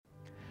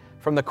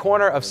From the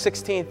corner of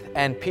 16th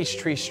and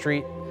Peachtree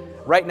Street,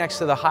 right next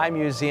to the High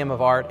Museum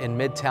of Art in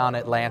Midtown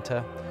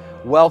Atlanta,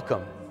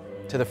 welcome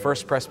to the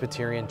First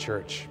Presbyterian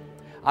Church.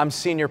 I'm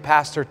Senior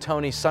Pastor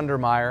Tony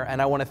Sundermeyer,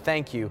 and I want to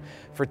thank you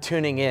for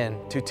tuning in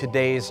to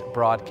today's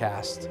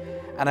broadcast.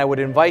 And I would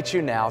invite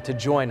you now to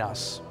join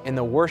us in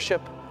the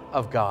worship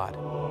of God.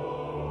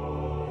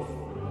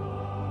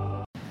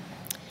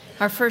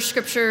 Our first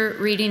scripture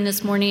reading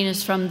this morning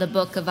is from the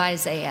book of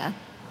Isaiah.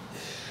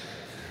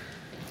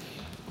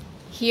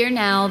 Hear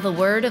now the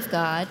word of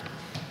God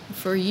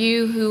for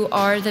you who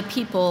are the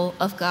people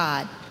of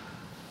God.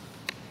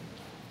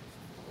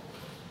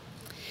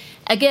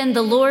 Again,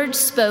 the Lord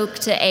spoke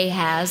to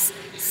Ahaz,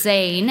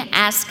 saying,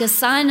 "Ask a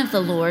sign of the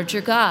Lord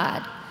your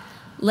God.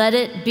 Let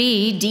it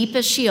be deep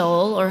as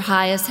Sheol or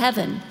high as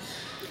heaven."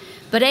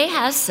 But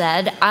Ahaz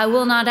said, "I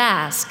will not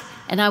ask,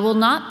 and I will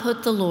not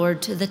put the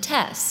Lord to the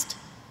test."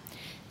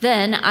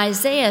 Then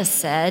Isaiah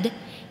said,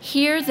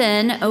 "Hear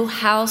then, O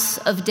house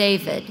of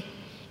David.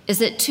 Is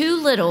it too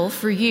little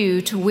for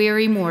you to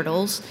weary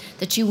mortals,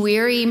 that you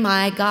weary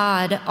my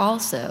God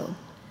also?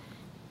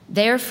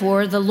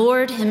 Therefore the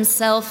Lord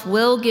himself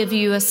will give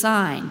you a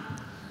sign.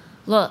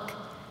 Look,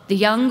 the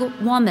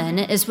young woman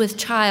is with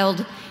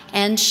child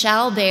and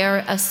shall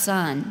bear a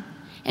son,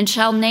 and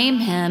shall name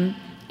him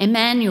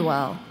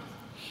Emmanuel.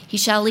 He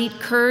shall eat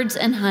curds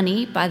and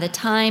honey by the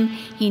time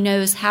he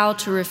knows how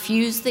to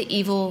refuse the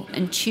evil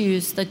and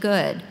choose the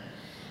good.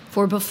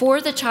 For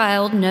before the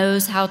child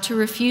knows how to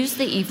refuse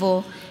the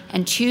evil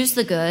and choose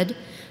the good,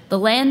 the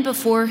land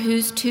before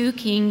whose two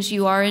kings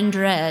you are in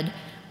dread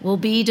will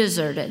be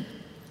deserted."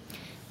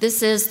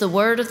 This is the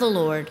word of the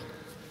Lord.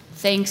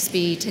 Thanks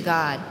be to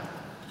God.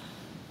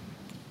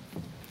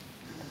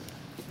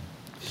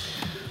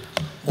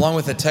 Along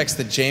with the text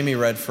that Jamie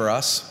read for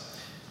us,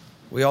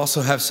 we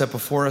also have set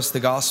before us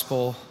the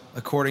gospel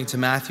according to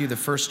Matthew, the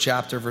first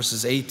chapter,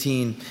 verses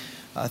 18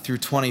 through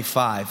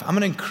 25. I'm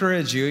going to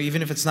encourage you,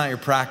 even if it's not your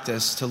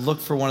practice, to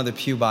look for one of the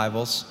pew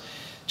Bibles,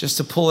 just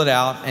to pull it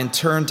out and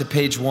turn to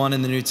page 1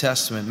 in the New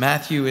Testament.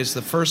 Matthew is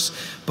the first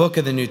book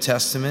of the New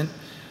Testament.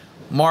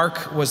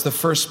 Mark was the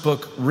first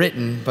book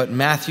written, but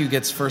Matthew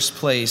gets first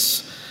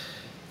place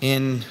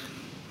in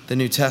the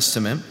New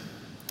Testament.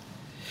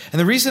 And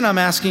the reason I'm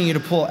asking you to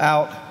pull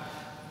out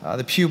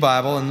the pew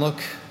Bible and look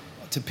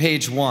to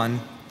page 1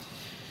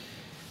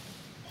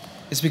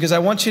 is because I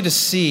want you to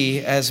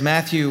see, as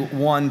Matthew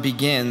 1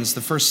 begins,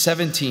 the first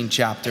 17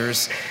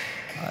 chapters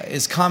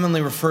is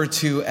commonly referred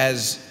to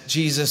as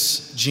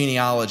Jesus'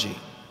 genealogy.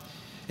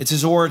 It's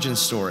his origin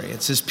story.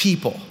 It's his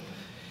people.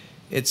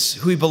 It's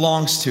who he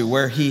belongs to,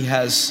 where he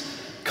has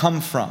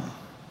come from.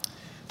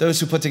 Those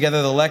who put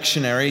together the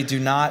lectionary do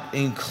not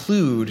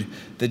include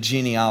the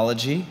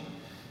genealogy.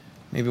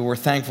 Maybe we're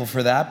thankful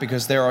for that,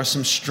 because there are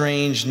some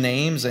strange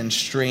names and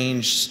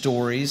strange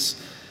stories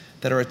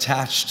that are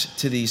attached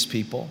to these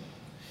people.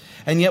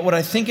 And yet what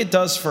I think it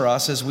does for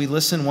us as we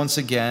listen once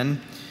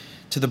again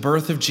to the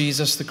birth of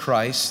Jesus the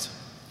Christ,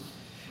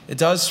 it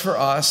does for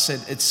us,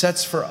 it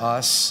sets for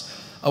us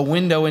a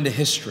window into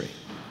history,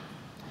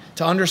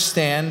 to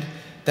understand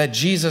that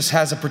Jesus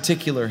has a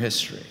particular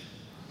history,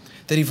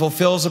 that he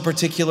fulfills a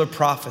particular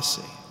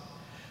prophecy,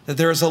 that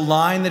there is a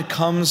line that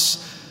comes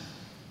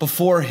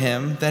before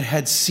him that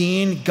had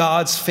seen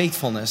God's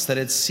faithfulness, that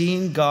had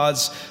seen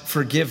God's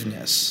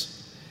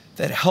forgiveness,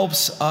 that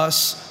helps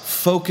us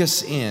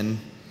focus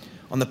in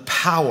on the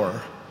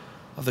power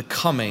of the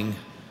coming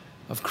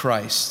of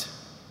Christ.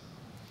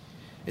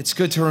 It's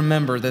good to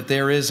remember that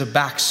there is a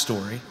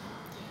backstory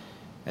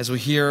as we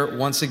hear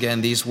once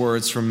again these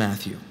words from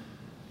Matthew.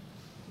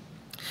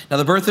 Now,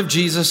 the birth of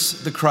Jesus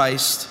the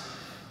Christ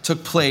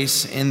took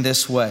place in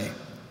this way.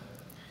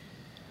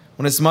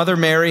 When his mother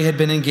Mary had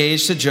been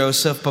engaged to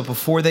Joseph, but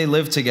before they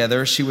lived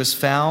together, she was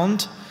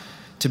found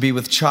to be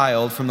with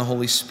child from the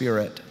Holy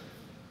Spirit.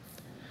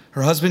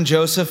 Her husband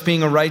Joseph,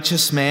 being a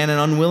righteous man and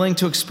unwilling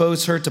to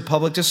expose her to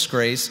public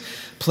disgrace,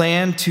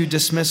 planned to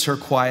dismiss her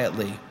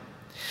quietly.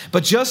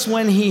 But just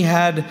when he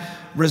had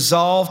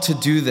resolved to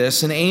do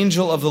this, an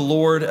angel of the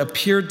Lord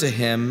appeared to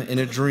him in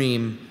a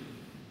dream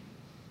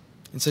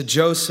and said,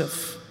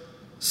 "Joseph,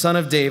 son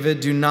of David,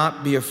 do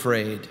not be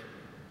afraid.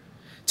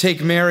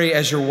 Take Mary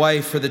as your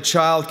wife, for the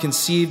child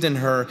conceived in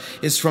her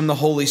is from the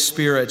Holy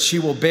Spirit. She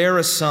will bear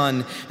a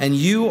son, and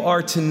you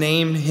are to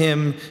name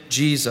him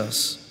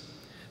Jesus,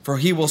 for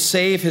he will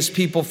save his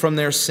people from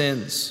their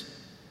sins."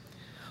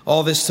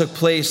 All this took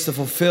place to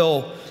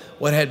fulfill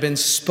what had been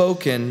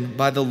spoken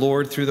by the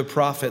Lord through the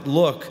prophet.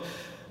 "Look,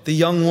 the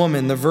young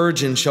woman, the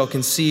virgin, shall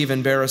conceive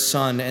and bear a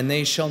son, and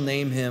they shall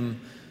name him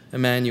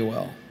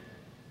Emmanuel,"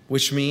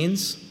 which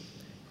means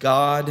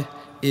God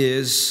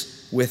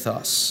is with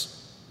us.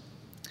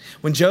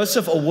 When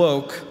Joseph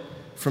awoke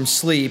from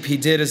sleep, he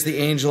did as the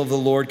angel of the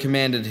Lord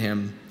commanded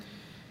him.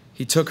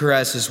 He took her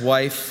as his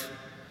wife,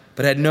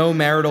 but had no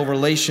marital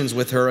relations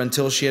with her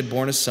until she had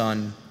borne a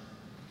son,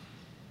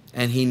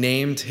 and he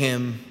named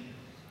him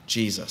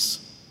Jesus.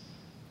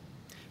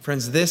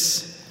 Friends,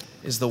 this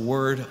is the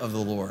word of the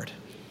Lord.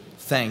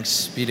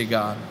 Thanks be to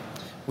God.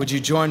 Would you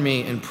join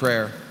me in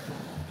prayer?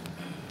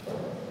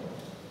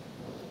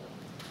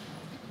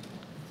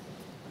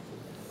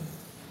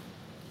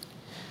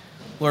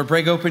 Lord,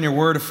 break open your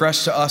word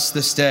afresh to us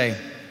this day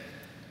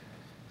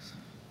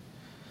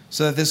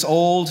so that this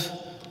old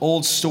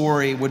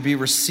story would be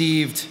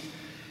received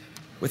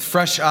with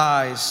fresh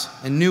eyes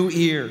and new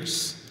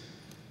ears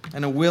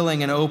and a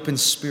willing and open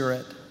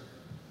spirit,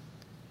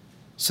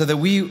 so that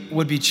we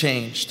would be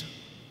changed,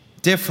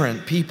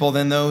 different people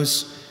than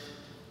those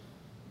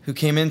who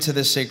came into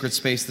this sacred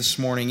space this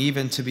morning,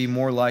 even to be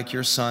more like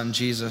your Son,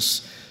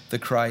 Jesus the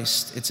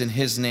Christ. It's in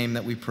his name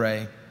that we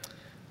pray.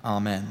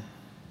 Amen.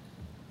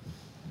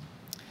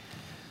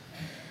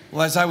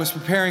 Well, as I was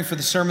preparing for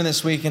the sermon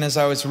this week and as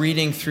I was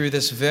reading through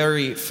this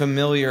very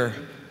familiar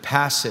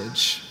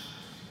passage,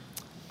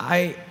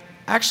 I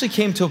actually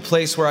came to a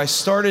place where I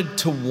started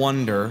to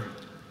wonder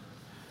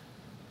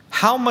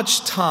how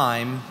much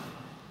time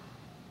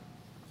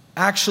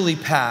actually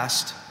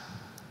passed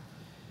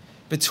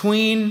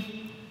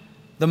between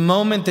the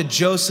moment that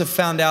Joseph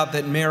found out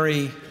that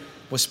Mary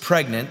was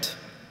pregnant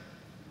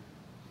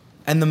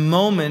and the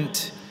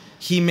moment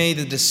he made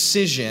the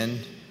decision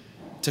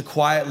to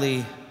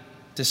quietly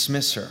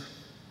dismiss her.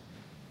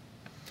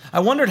 I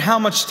wondered how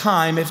much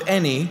time, if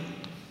any,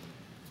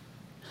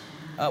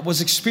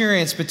 was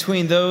experienced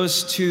between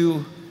those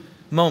two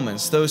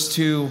moments, those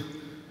two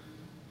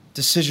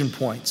decision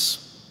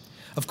points.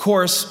 Of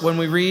course, when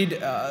we read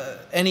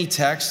any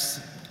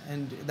text,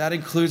 and that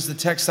includes the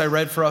text I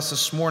read for us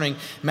this morning,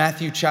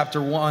 Matthew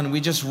chapter 1,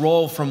 we just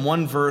roll from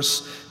one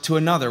verse to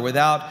another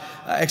without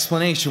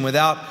explanation,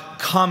 without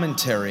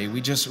commentary.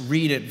 We just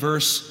read it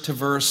verse to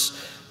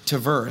verse to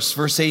verse.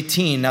 Verse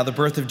 18, now the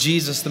birth of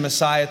Jesus, the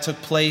Messiah,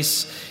 took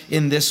place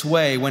in this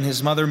way. When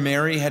his mother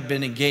Mary had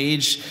been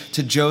engaged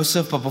to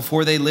Joseph, but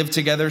before they lived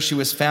together, she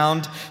was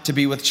found to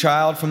be with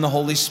child from the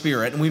Holy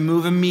Spirit. And we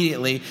move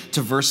immediately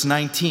to verse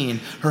 19.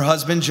 Her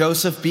husband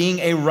Joseph, being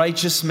a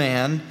righteous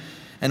man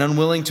and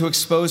unwilling to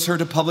expose her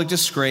to public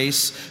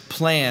disgrace,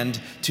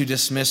 planned to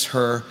dismiss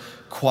her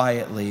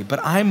quietly. But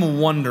I'm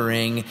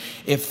wondering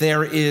if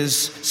there is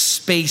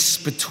space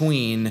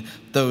between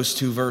those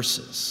two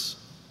verses.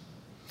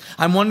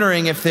 I'm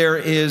wondering if there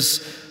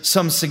is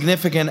some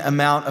significant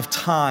amount of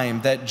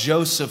time that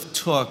Joseph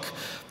took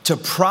to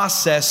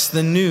process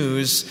the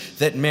news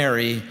that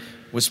Mary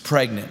was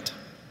pregnant.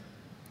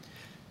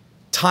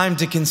 Time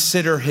to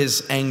consider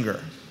his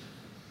anger.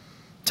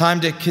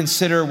 Time to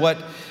consider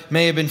what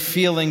may have been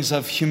feelings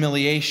of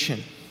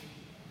humiliation,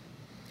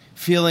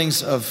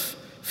 feelings of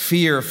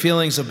fear,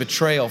 feelings of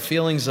betrayal,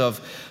 feelings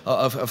of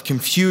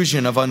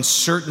confusion, of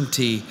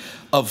uncertainty,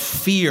 of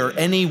fear,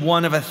 any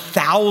one of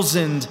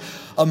 1,000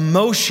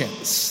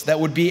 emotions that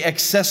would be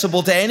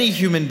accessible to any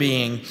human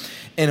being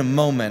in a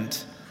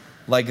moment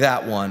like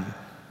that one.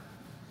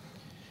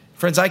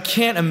 Friends, I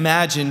can't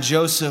imagine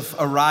Joseph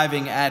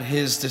arriving at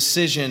his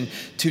decision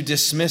to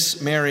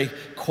dismiss Mary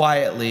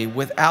quietly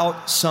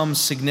without some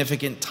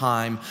significant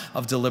time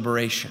of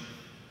deliberation,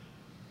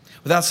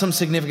 without some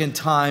significant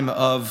time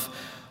of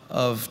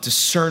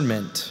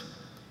discernment.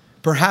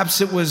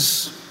 Perhaps it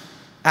was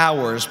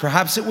hours,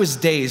 perhaps it was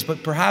days,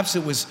 but perhaps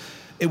it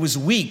was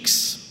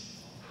weeks.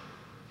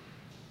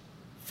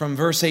 From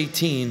verse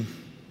 18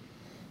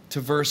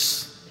 to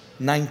verse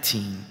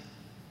 19,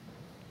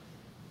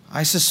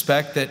 I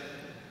suspect that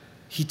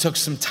he took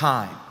some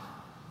time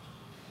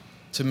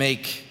to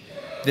make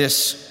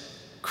this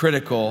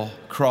critical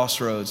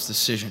crossroads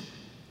decision.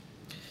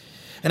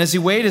 And as he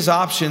weighed his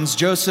options,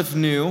 Joseph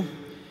knew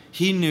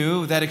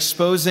that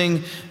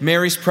exposing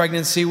Mary's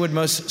pregnancy would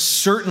most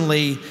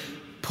certainly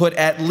put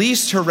at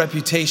least her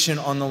reputation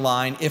on the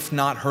line, if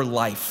not her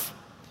life.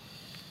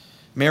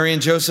 Mary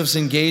and Joseph's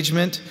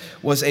engagement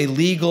was a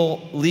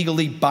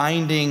legally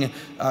binding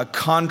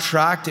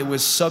contract. It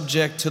was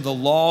subject to the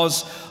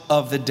laws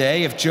of the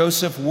day. If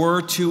Joseph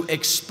were to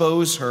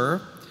expose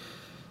her,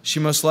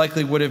 she most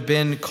likely would have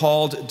been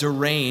called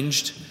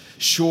deranged.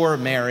 Sure,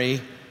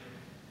 Mary,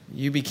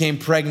 you became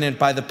pregnant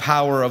by the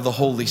power of the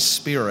Holy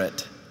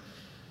Spirit.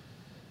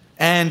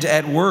 And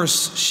at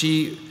worst,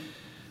 she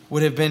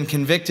would have been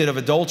convicted of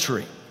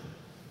adultery,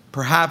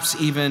 perhaps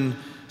even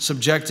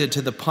subjected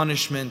to the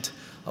punishment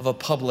of a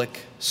public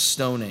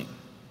stoning.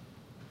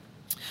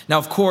 Now,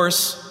 of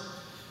course,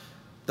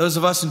 those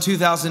of us in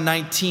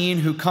 2019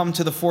 who come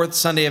to the fourth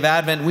Sunday of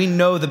Advent, we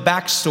know the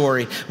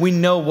backstory. We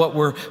know what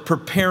we're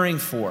preparing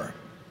for.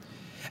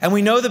 And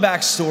we know the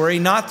backstory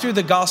not through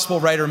the gospel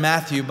writer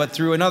Matthew, but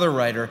through another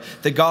writer,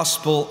 the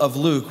Gospel of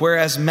Luke.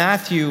 Whereas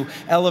Matthew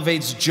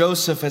elevates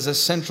Joseph as a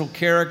central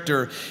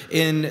character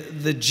in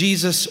the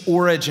Jesus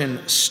origin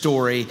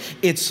story,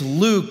 it's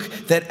Luke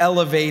that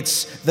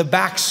elevates the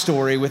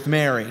backstory with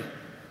Mary.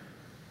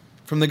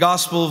 From the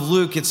Gospel of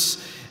Luke,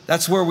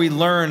 that's where we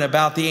learn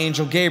about the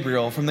angel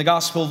Gabriel. From the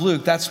Gospel of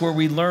Luke, that's where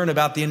we learn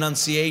about the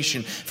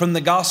Annunciation. From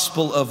the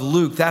Gospel of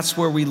Luke, that's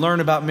where we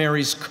learn about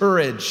Mary's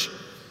courage,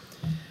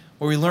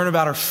 where we learn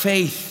about her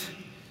faith,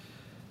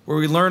 where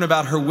we learn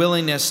about her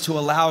willingness to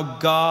allow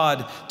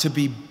God to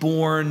be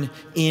born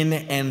in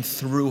and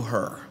through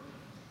her.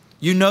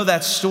 You know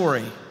that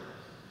story.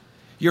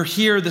 You're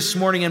here this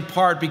morning in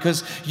part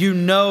because you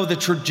know the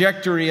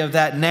trajectory of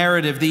that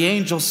narrative. The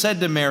angel said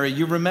to Mary,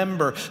 you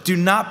remember, do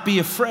not be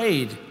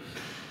afraid,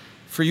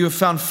 for you have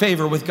found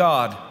favor with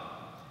God.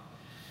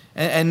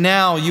 And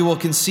now you will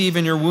conceive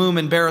in your womb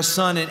and bear a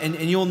son, and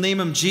you will name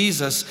him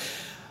Jesus.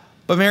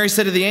 But Mary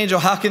said to the angel,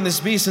 how can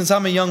this be, since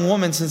I'm a young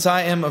woman, since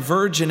I am a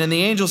virgin? And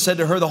the angel said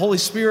to her, the Holy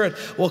Spirit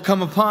will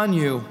come upon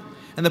you,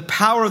 and the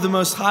power of the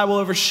Most High will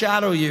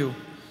overshadow you.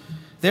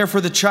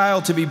 Therefore, the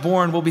child to be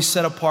born will be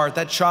set apart.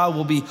 That child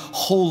will be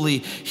holy.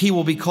 He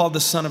will be called the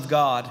Son of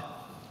God.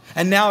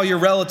 And now your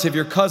relative,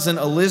 your cousin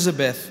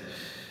Elizabeth,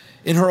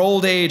 in her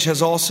old age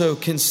has also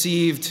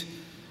conceived.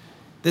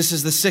 This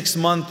is the 6th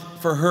month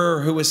for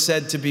her who was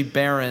said to be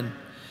barren.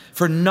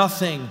 For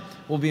nothing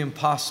will be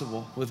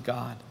impossible with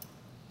God.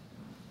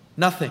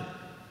 Nothing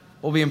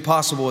will be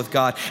impossible with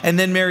God. And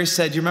then Mary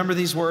said, you remember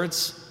these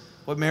words?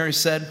 What Mary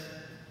said?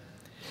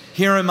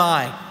 Here am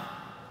I,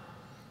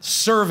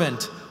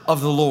 servant of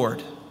the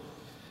Lord.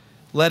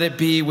 Let it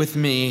be with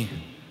me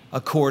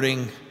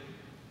according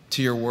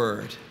to your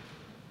word.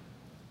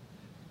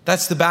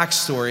 That's the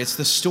backstory. It's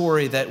the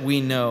story that we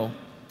know.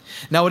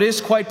 Now, it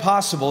is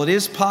possible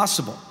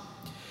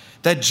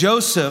that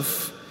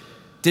Joseph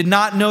did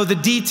not know the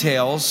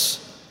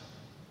details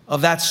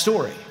of that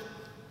story.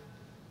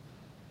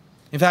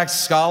 In fact,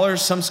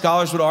 some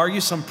scholars would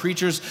argue, some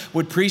preachers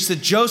would preach that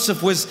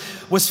Joseph was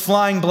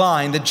flying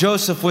blind, that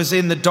Joseph was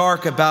in the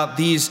dark about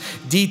these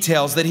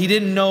details, that he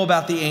didn't know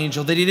about the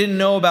angel, that he didn't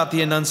know about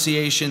the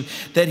Annunciation,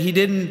 that he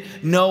didn't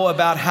know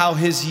about how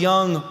his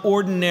young,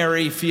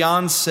 ordinary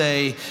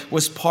fiancée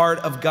was part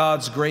of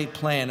God's great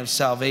plan of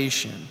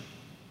salvation.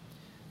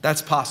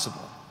 That's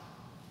possible.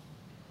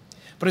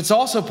 But it's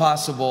also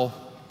possible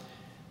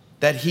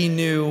that he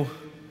knew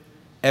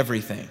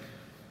everything.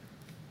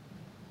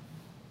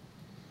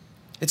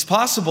 It's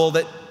possible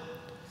that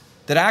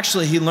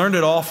actually he learned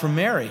it all from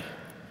Mary.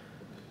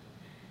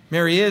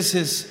 Mary is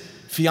his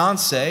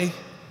fiancée.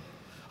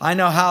 I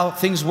know how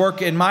things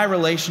work in my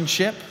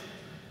relationship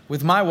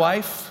with my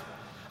wife.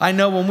 I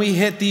know when we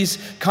hit these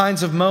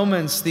kinds of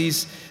moments,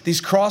 these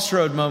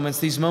crossroad moments,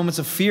 these moments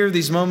of fear,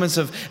 these moments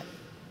of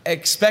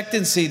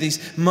expectancy,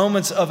 these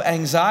moments of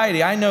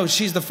anxiety, I know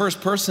she's the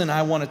first person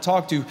I want to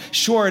talk to.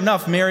 Sure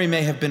enough, Mary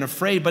may have been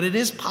afraid, but it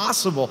is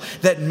possible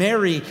that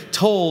Mary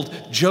told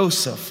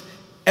Joseph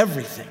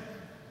everything.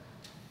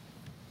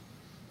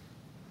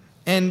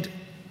 And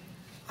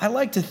I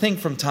like to think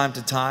from time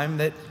to time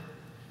that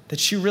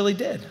she really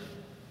did.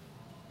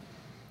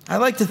 I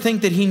like to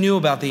think that he knew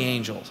about the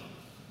angel.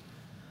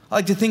 I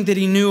like to think that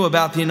he knew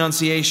about the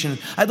Annunciation.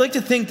 I'd like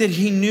to think that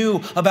he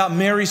knew about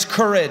Mary's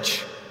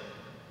courage,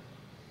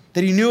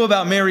 that he knew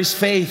about Mary's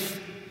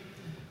faith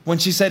when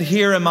she said,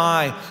 here am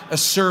I, a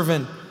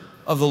servant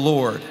of the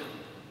Lord.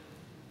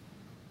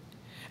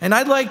 And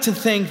I'd like to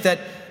think that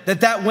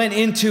went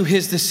into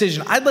his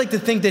decision. I'd like to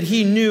think that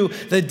he knew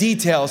the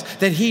details,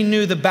 that he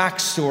knew the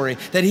backstory,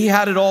 that he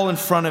had it all in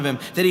front of him,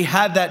 that he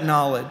had that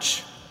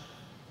knowledge,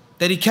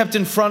 that he kept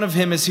in front of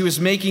him as he was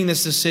making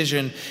this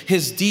decision,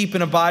 his deep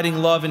and abiding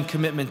love and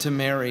commitment to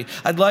Mary.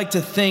 I'd like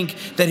to think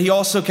that he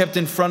also kept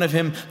in front of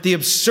him the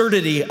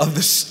absurdity of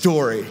the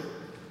story.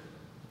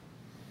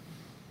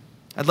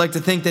 I'd like to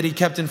think that he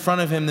kept in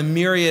front of him the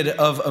myriad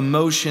of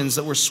emotions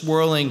that were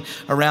swirling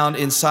around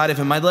inside of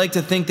him. I'd like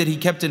to think that he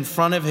kept in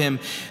front of him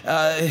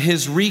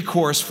his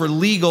recourse for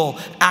legal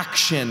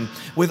action.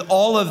 With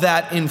all of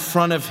that in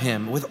front of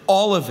him, with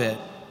all of it,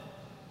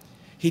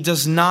 he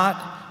does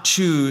not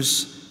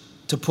choose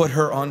to put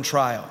her on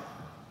trial.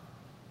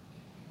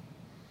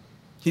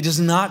 He does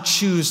not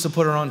choose to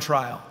put her on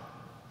trial.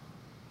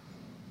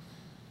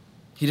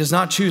 He does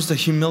not choose to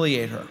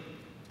humiliate her.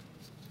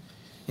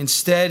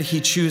 Instead,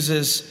 he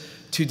chooses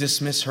to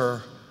dismiss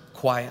her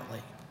quietly.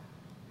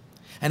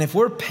 And if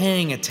we're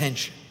paying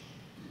attention,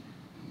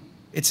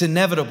 it's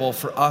inevitable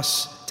for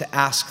us to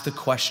ask the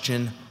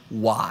question,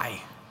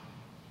 why?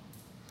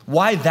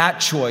 Why that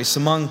choice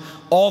among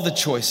all the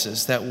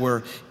choices that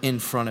were in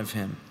front of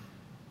him?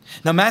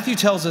 Now, Matthew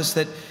tells us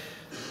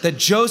that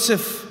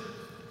Joseph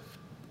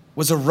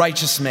was a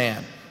righteous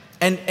man.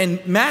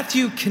 And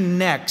Matthew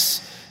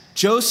connects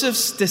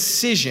Joseph's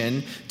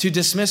decision to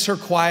dismiss her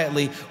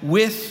quietly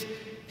with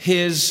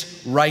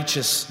his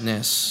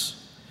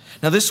righteousness.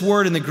 Now, this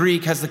word in the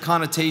Greek has the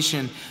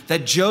connotation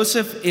that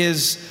Joseph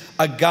is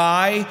a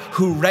guy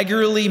who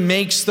regularly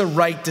makes the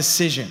right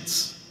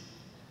decisions.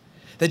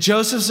 That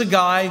Joseph's a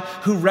guy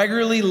who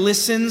regularly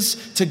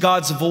listens to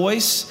God's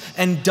voice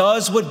and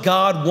does what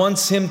God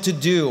wants him to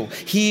do.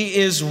 He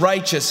is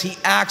righteous. He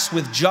acts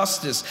with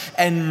justice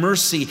and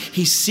mercy.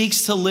 He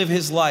seeks to live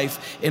his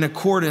life in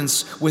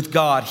accordance with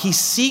God. He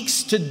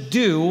seeks to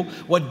do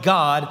what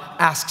God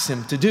asks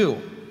him to do.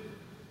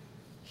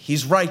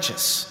 He's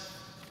righteous.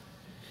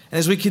 And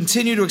as we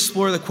continue to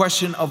explore the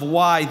question of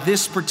why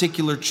this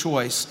particular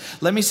choice,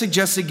 let me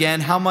suggest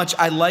again how much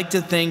I like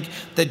to think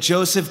that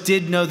Joseph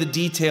did know the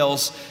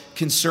details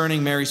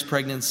concerning Mary's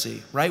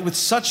pregnancy, right? With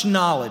such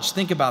knowledge,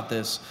 think about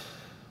this.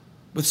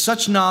 With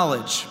such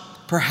knowledge,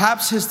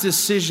 perhaps his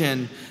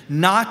decision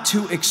not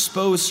to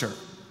expose her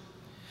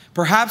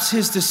Perhaps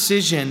his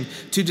decision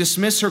to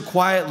dismiss her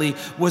quietly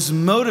was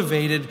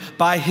motivated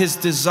by his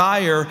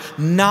desire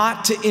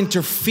not to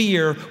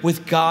interfere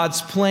with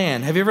God's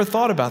plan. Have you ever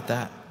thought about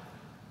that?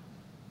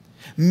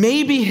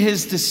 Maybe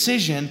his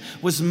decision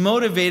was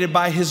motivated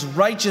by his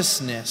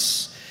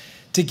righteousness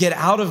to get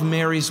out of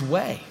Mary's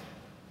way,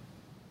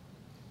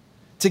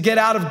 to get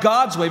out of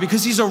God's way,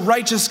 because he's a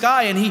righteous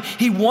guy and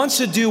he wants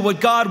to do what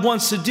God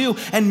wants to do.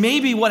 And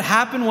maybe what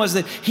happened was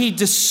that he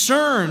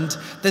discerned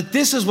that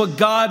this is what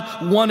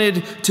God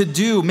wanted to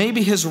do.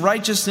 Maybe his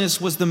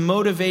righteousness was the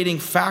motivating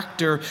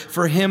factor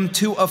for him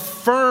to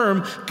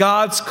affirm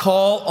God's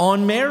call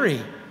on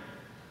Mary.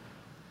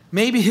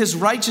 Maybe his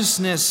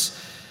righteousness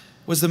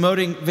was the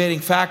motivating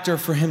factor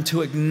for him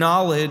to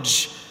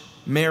acknowledge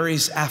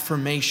Mary's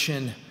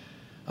affirmation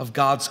of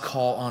God's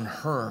call on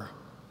her.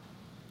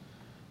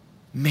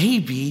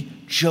 Maybe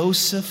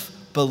Joseph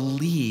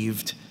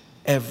believed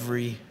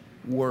every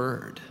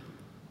word.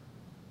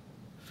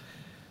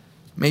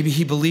 Maybe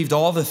he believed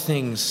all the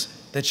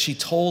things that she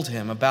told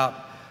him about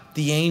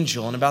the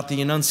angel and about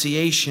the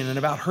Annunciation and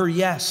about her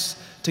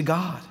yes to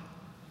God.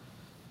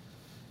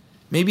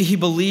 Maybe he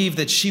believed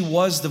that she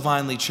was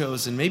divinely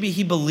chosen. Maybe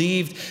he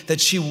believed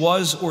that she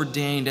was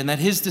ordained and that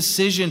his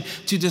decision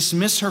to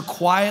dismiss her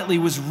quietly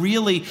was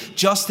really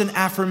just an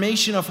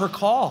affirmation of her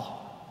call.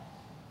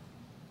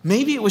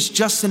 Maybe it was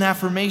just an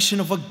affirmation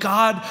of what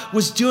God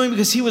was doing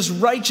because he was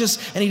righteous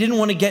and he didn't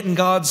want to get in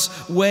God's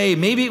way.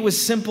 Maybe it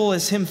was simple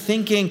as him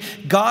thinking,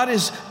 God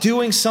is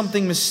doing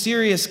something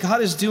mysterious.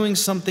 God is doing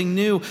something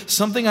new,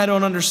 something I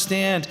don't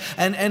understand.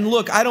 And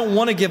look, I don't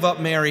want to give up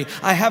Mary.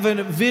 I have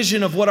a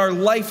vision of what our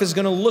life is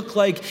going to look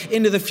like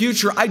into the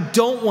future. I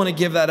don't want to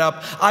give that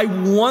up. I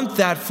want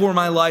that for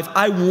my life.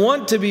 I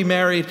want to be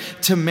married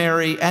to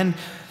Mary.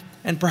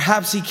 And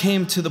perhaps he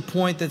came to the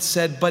point that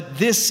said, but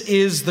this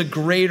is the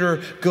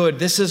greater good.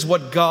 This is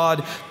what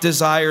God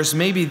desires.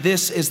 Maybe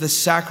this is the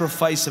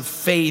sacrifice of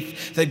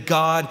faith that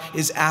God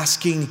is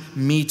asking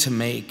me to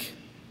make.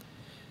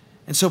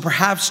 And so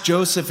perhaps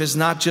Joseph is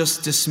not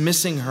just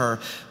dismissing her,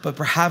 but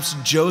perhaps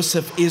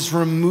Joseph is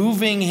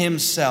removing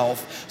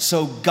himself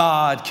so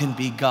God can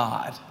be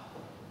God.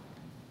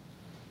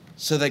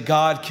 So that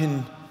God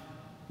can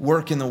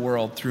work in the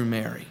world through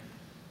Mary.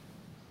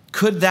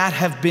 Could that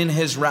have been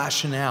his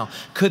rationale?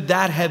 Could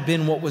that have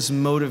been what was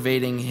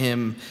motivating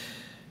him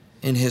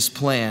in his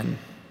plan?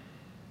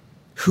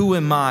 Who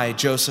am I,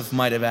 Joseph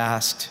might have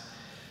asked,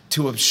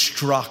 to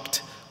obstruct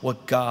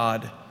what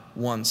God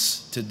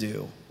wants to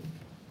do?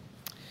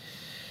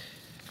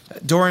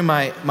 During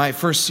my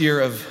first year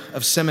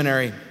of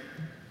seminary,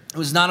 it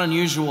was not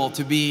unusual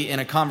to be in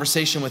a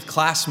conversation with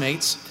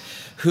classmates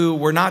who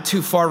were not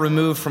too far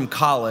removed from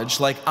college,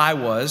 like I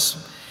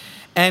was,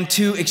 and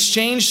to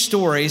exchange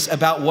stories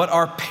about what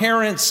our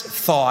parents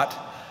thought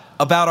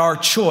about our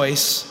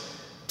choice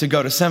to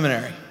go to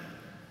seminary.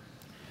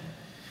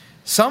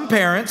 Some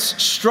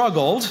parents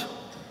struggled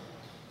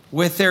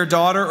with their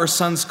daughter or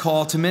son's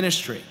call to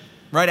ministry.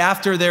 Right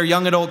after their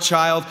young adult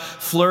child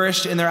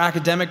flourished in their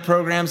academic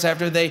programs,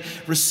 after they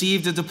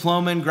received a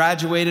diploma and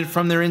graduated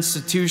from their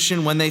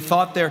institution, when they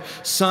thought their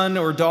son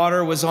or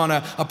daughter was on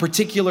a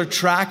particular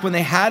track, when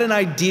they had an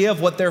idea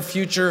of what their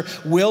future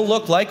will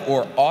look like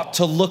or ought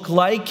to look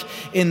like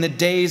in the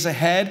days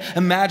ahead,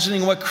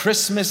 imagining what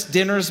Christmas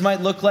dinners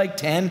might look like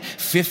 10,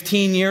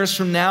 15 years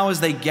from now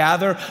as they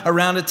gather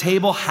around a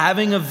table,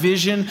 having a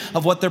vision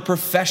of what their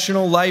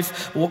professional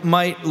life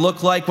might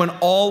look like, when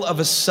all of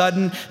a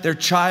sudden their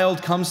child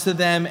comes to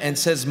them and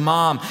says,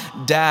 Mom,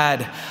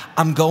 Dad,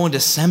 I'm going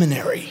to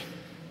seminary.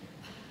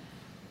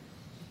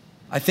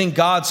 I think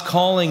God's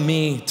calling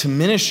me to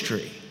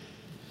ministry.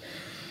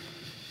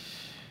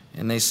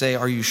 And they say,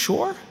 are you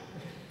sure?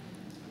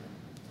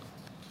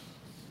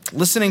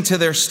 Listening to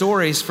their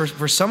stories,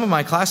 for some of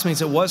my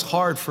classmates, it was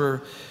hard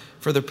for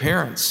their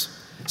parents.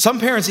 Some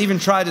parents even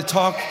tried to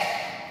talk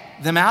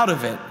them out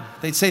of it.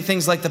 They'd say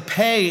things like, the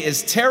pay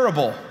is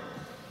terrible.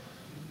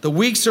 The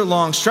weeks are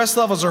long, stress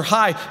levels are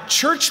high.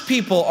 Church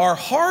people are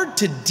hard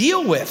to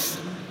deal with.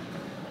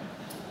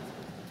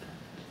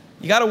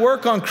 You got to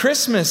work on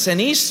Christmas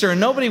and Easter,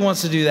 and nobody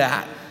wants to do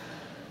that.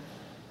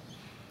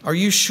 Are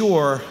you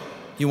sure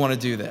you want to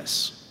do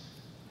this?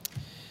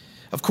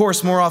 Of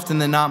course, more often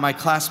than not, my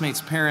classmates'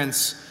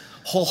 parents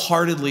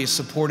wholeheartedly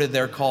supported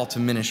their call to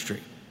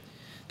ministry.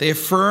 They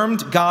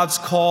affirmed God's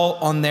call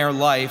on their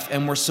life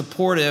and were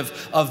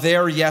supportive of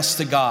their yes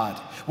to God.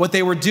 What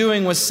they were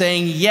doing was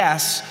saying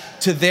yes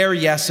to their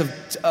yes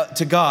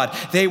to God.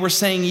 They were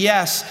saying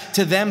yes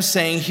to them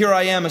saying, here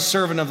I am, a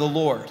servant of the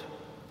Lord.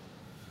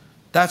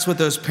 That's what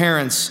those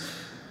parents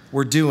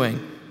were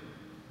doing.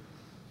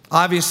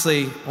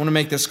 Obviously, I want to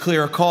make this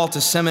clear, a call to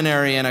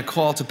seminary and a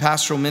call to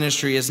pastoral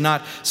ministry is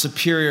not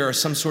superior or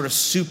some sort of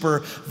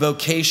super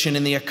vocation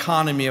in the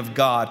economy of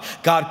God.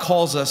 God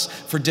calls us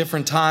for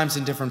different times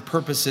and different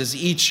purposes,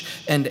 each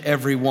and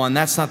every one.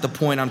 That's not the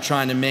point I'm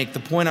trying to make.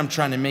 The point I'm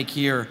trying to make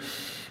here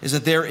is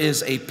that there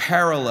is a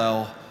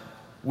parallel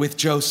with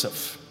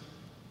Joseph.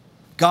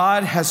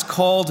 God has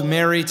called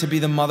Mary to be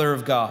the mother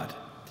of God,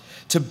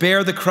 to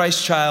bear the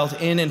Christ child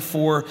in and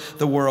for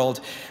the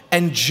world.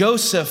 And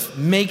Joseph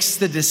makes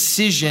the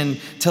decision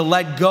to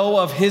let go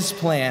of his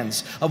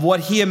plans, of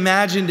what he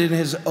imagined in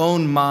his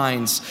own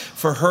minds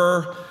for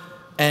her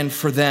and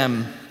for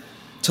them,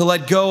 to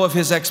let go of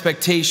his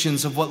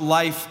expectations of what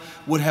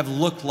life would have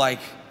looked like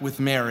with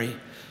Mary.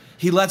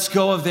 He lets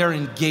go of their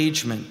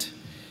engagement,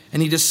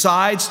 and he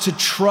decides to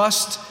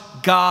trust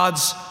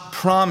God's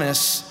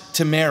promise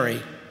to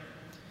Mary.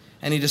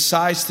 And he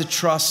decides to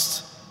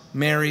trust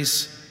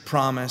Mary's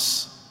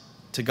promise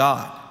to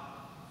God.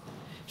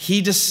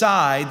 He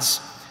decides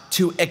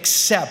to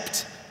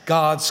accept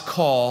God's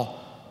call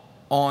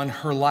on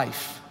her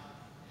life.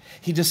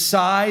 He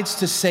decides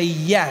to say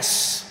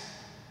yes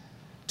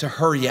to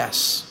her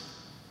yes.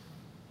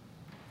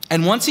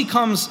 And once he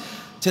comes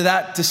to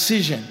that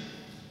decision,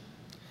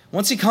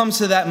 once he comes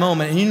to that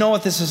moment, and you know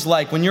what this is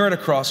like when you're at a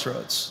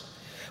crossroads,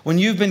 when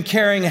you've been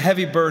carrying a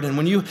heavy burden,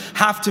 when you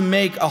have to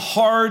make a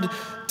hard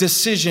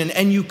decision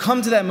and you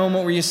come to that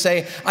moment where you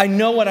say, I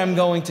know what I'm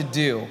going to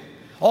do.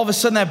 All of a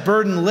sudden that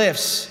burden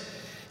lifts.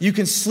 You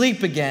can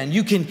sleep again.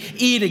 You can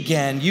eat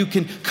again. You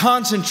can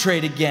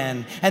concentrate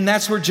again. And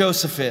that's where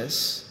Joseph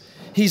is.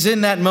 He's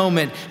in that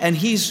moment and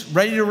he's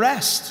ready to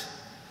rest.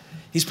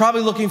 He's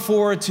probably looking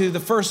forward to the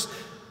first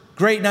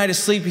great night of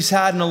sleep he's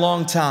had in a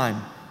long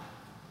time,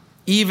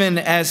 even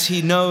as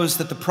he knows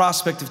that the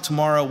prospect of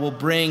tomorrow will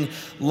bring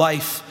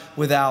life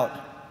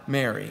without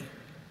Mary.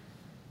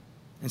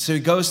 And so he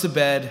goes to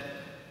bed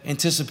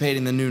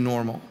anticipating the new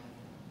normal.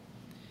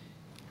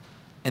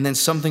 And then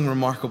something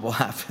remarkable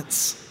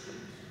happens.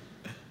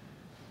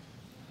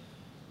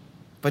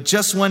 But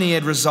just when he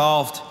had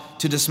resolved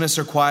to dismiss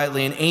her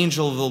quietly, an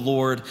angel of the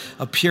Lord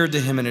appeared to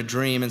him in a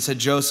dream and said,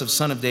 Joseph,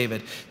 son of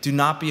David, do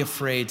not be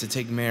afraid to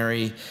take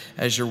Mary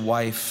as your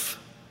wife,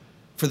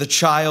 for the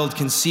child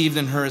conceived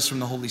in her is from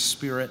the Holy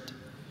Spirit.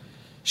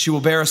 She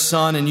will bear a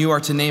son, and you are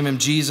to name him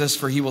Jesus,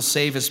 for he will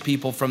save his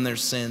people from their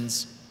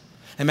sins.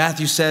 And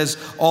Matthew says,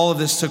 all of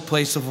this took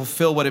place to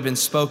fulfill what had been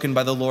spoken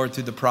by the Lord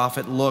through the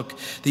prophet. Look,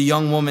 the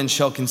young woman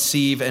shall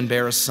conceive and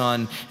bear a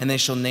son, and they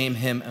shall name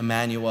him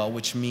Emmanuel,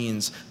 which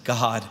means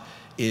God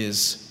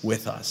is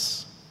with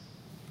us.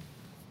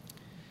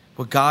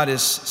 What God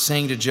is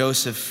saying to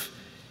Joseph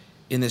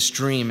in this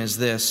dream is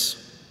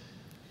this: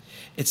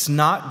 it's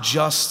not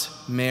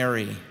just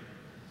Mary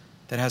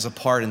that has a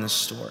part in this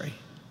story.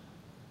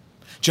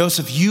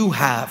 Joseph, you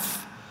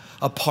have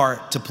a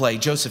part to play.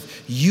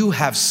 Joseph, you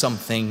have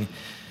something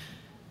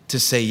to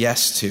say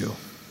yes to.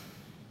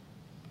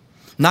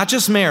 Not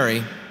just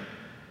Mary,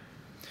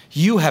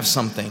 you have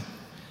something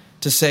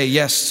to say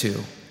yes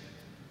to.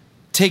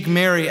 Take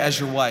Mary as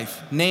your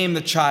wife. Name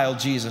the child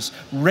Jesus.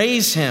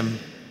 Raise him.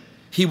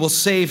 He will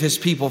save his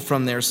people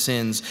from their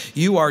sins.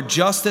 You are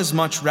just as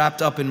much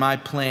wrapped up in my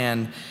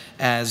plan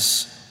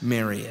as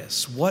Mary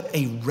is. What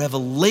a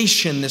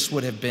revelation this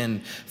would have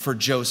been for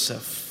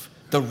Joseph,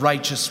 the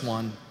righteous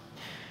one.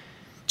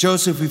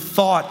 Joseph, who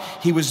thought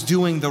he was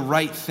doing the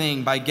right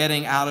thing by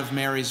getting out of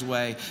Mary's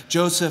way.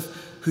 Joseph,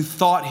 who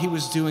thought he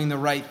was doing the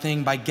right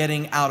thing by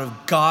getting out of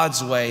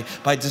God's way,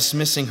 by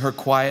dismissing her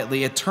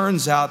quietly. It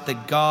turns out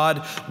that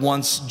God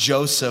wants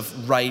Joseph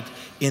right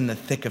in the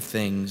thick of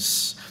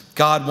things.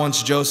 God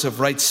wants Joseph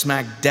right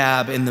smack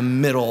dab in the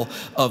middle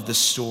of the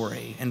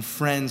story. And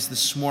friends,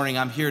 this morning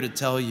I'm here to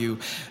tell you,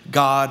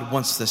 God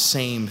wants the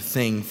same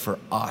thing for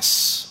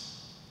us.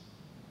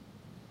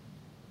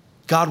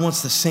 God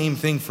wants the same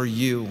thing for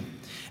you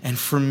and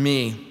for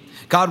me.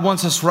 God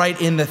wants us right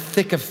in the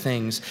thick of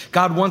things.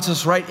 God wants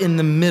us right in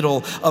the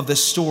middle of the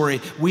story.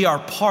 We are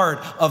part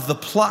of the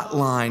plot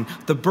line.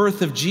 The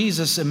birth of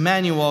Jesus,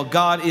 Emmanuel,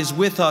 God is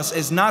with us,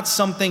 is not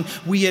something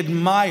we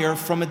admire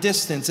from a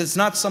distance. It's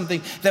not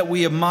something that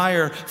we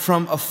admire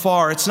from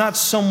afar. It's not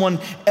someone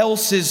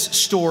else's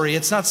story.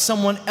 It's not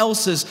someone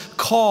else's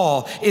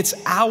call. It's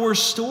our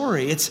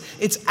story.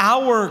 It's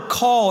our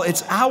call.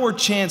 It's our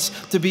chance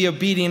to be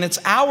obedient. It's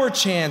our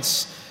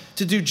chance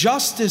to do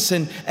justice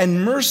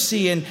and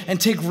mercy and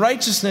take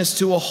righteousness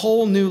to a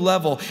whole new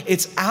level.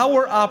 It's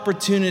our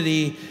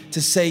opportunity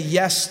to say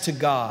yes to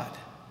God.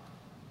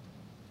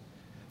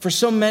 For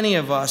so many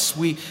of us,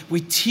 we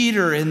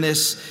teeter in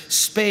this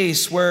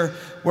space where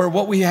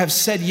what we have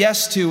said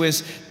yes to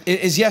is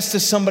yes to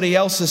somebody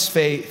else's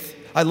faith.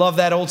 I love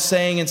that old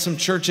saying in some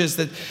churches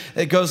that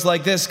it goes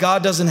like this: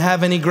 God doesn't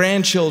have any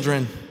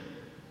grandchildren.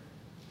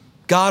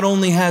 God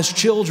only has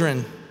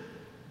children.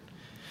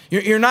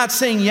 You're not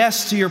saying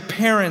yes to your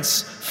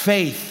parents'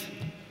 faith.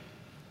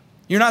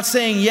 You're not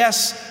saying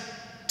yes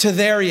to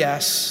their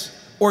yes,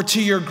 or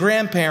to your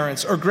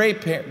grandparents or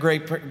great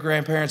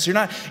grandparents. You're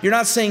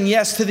not saying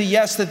yes to the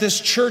yes that this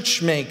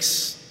church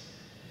makes.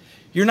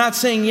 You're not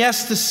saying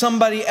yes to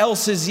somebody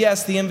else's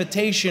yes. The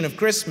invitation of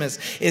Christmas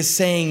is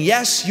saying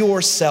yes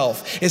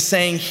yourself, is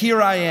saying,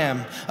 here I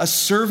am, a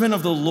servant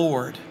of the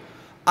Lord.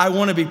 I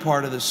want to be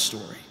part of this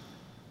story.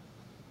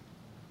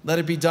 Let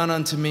it be done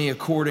unto me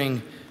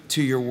according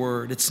to your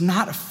word. It's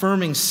not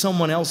affirming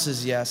someone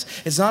else's yes.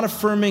 It's not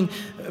affirming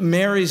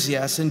Mary's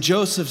yes and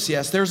Joseph's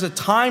yes. There's a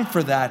time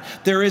for that.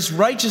 There is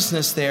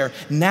righteousness there.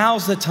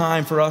 Now's the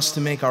time for us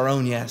to make our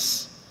own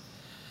yes.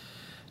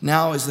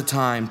 Now is the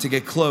time to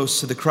get close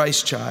to the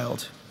Christ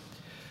child,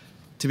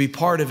 to be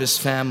part of his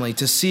family,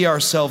 to see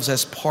ourselves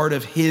as part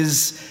of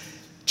his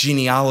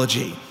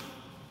genealogy,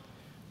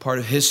 part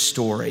of his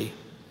story,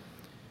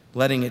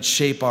 letting it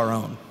shape our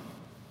own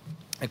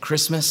at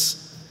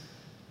Christmas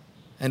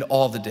and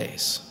all the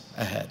days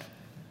ahead.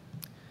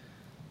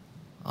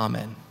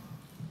 Amen.